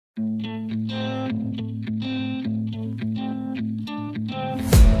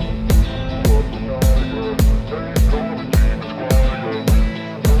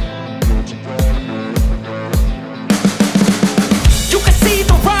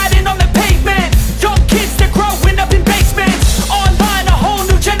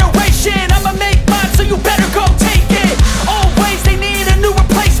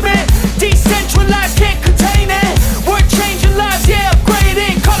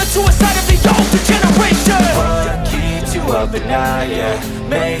But now, yeah,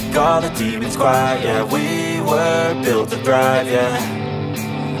 make all the demons quiet, yeah, we were built to thrive,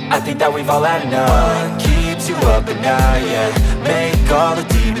 yeah, I think that we've all had enough. What keeps you up at night, yeah, make all the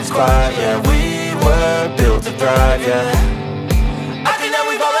demons quiet, yeah, we were built to thrive, yeah, I think that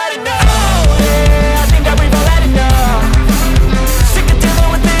we've all had enough.